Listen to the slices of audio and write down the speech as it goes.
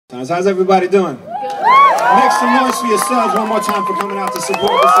How's everybody doing? Good. Make some noise for yourselves one more time for coming out to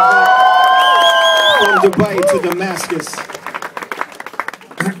support this event. From Dubai to Damascus.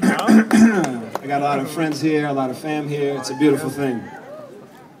 I got a lot of friends here, a lot of fam here. It's a beautiful thing.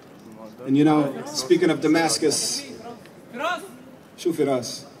 And you know, speaking of Damascus, shoo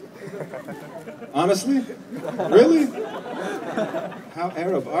firas. Honestly? Really? How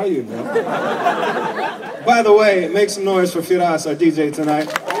Arab are you, bro? By the way, make some noise for Firas, our DJ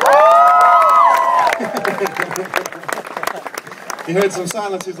tonight. He heard some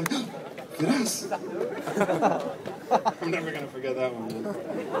silence, he was like, Firas. I'm never gonna forget that one,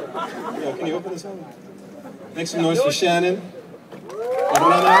 man. Yo, can you open this one? Make some noise for Shannon.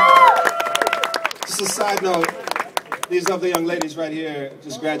 Just a side note, these lovely young ladies right here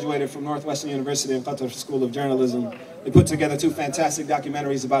just graduated from Northwestern University in Qatar School of Journalism. They put together 2 fantastic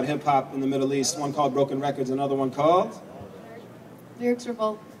documentaries about hip-hop in the Middle East, one called Broken Records, another one called? Lyrics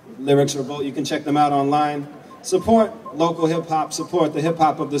Revolt. Lyrics Revolt. You can check them out online. Support local hip-hop, support the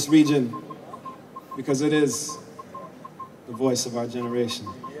hip-hop of this region, because it is the voice of our generation.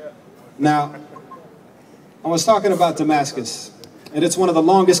 Now, I was talking about Damascus, and it's one of the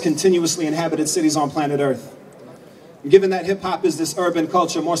longest continuously inhabited cities on planet Earth. Given that hip-hop is this urban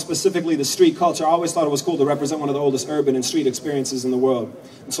culture, more specifically the street culture, I always thought it was cool to represent one of the oldest urban and street experiences in the world.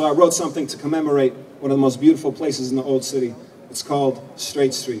 And so I wrote something to commemorate one of the most beautiful places in the old city. It's called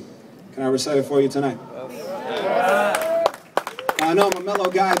Straight Street. Can I recite it for you tonight? I know I'm a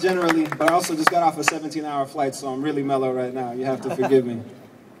mellow guy generally, but I also just got off a 17-hour flight, so I'm really mellow right now. You have to forgive me.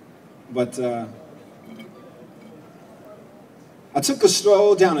 But I took a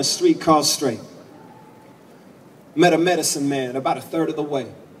stroll down a street called Straight. Met a medicine man about 1/3 of the way.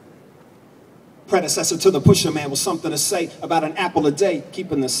 Predecessor to the pusher man with something to say about an apple a day,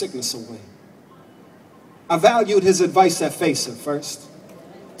 keeping the sickness away. I valued his advice at face at first,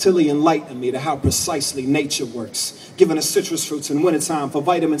 till he enlightened me to how precisely nature works. Giving us citrus fruits in wintertime for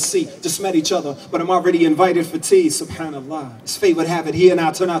vitamin C. Just met each other, but I'm already invited for tea. Subhanallah. His favorite habit, he and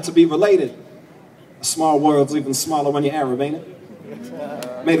I turn out to be related. A small world's even smaller when you're Arab, ain't it?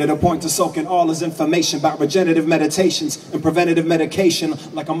 Made it a point to soak in all his information about regenerative meditations and preventative medication,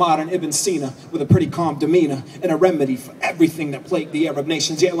 like a modern Ibn Sina with a pretty calm demeanor and a remedy for everything that plagued the Arab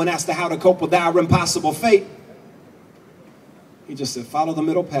nations. Yet when asked how to cope with our impossible fate, he just said, follow the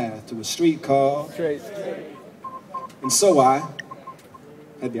middle path to a street called Straight. And so I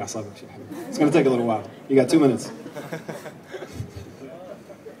had the asabic. It's going to take a little while. You got 2 minutes.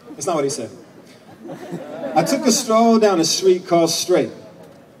 That's not what he said. I took a stroll down a street called Straight.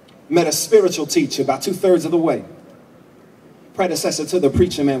 Met a spiritual teacher about 2/3 of the way. Predecessor to the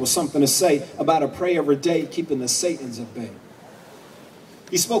preacher man with something to say about a prayer a day, keeping the Satans at bay.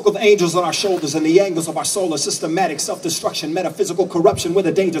 He spoke of angels on our shoulders and the angles of our solar, systematic self-destruction, metaphysical corruption with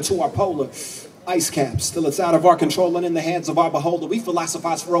a danger to our polar ice caps. Till it's out of our control and in the hands of our beholder. We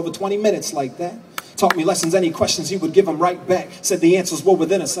philosophized for over 20 minutes like that. Taught me lessons, any questions he would give them right back. Said the answers were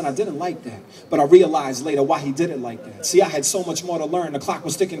within us, and I didn't like that. But I realized later why he did it like that. See, I had so much more to learn. The clock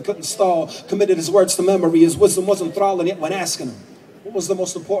was ticking, couldn't stall. Committed his words to memory. His wisdom wasn't thralling, yet when asking him, what was the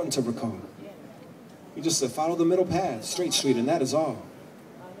most important to recall? He just said, follow the middle path, Straight Street, and that is all.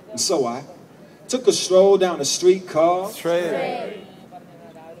 And so I took a stroll down a street called Straight.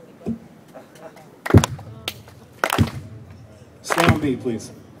 Stay on beat, please.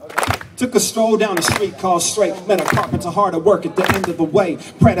 Took a stroll down the street called Straight. Met a carpenter hard at work at the end of the way.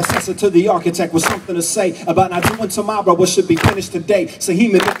 Predecessor to the architect with something to say about not doing tomorrow what should be finished today. So he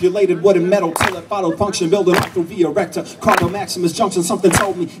manipulated wood and metal till it followed function, building up through Via Rector. Carlo Maximus Junction, something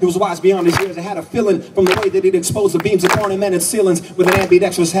told me he was wise beyond his years. I had a feeling from the way that he'd exposed the beams of ornamented ceilings with an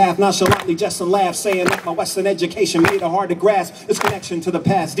ambidextrous half, nonchalantly jest and laugh, saying that my Western education made it hard to grasp its connection to the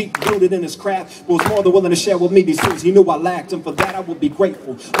past, deep rooted in his craft, but was more than willing to share with me these tools he knew I lacked, and for that I would be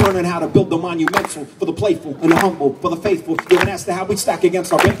grateful. Learning how to build the monumental for the playful and the humble, for the faithful, giving as to how we stack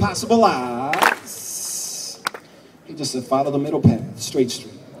against our impossible odds. He just said, follow the middle path, Straight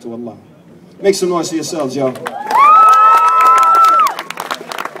Street to Allah. Make some noise for yourselves, yo.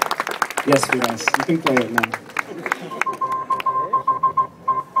 Yes, Firas, you can play it now.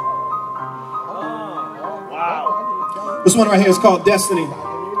 Wow. This one right here is called Destiny.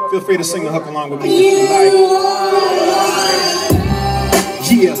 Feel free to sing the hook along with me if you like.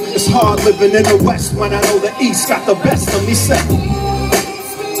 Yeah, it's hard living in the West when I know the East got the best of me set.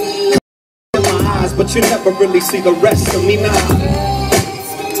 In my eyes, but you never really see the rest of me now.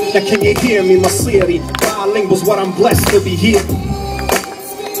 Now can you hear me, my city? Bilingual's what I'm blessed to be here.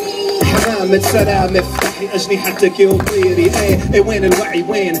 سلامة سلام افتحي أجنحتك وطيري ايه وين الوعي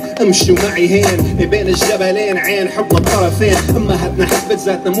وين امشوا معي هين بين الجبلين عين حب الطرفين امهاتنا حبت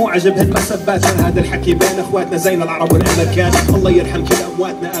ذاتنا مو عجبهن مسبات هذا الحكي بين اخواتنا زين العرب والامريكان الله يرحم كل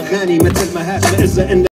امواتنا اغاني مثل ما هاتنا اذا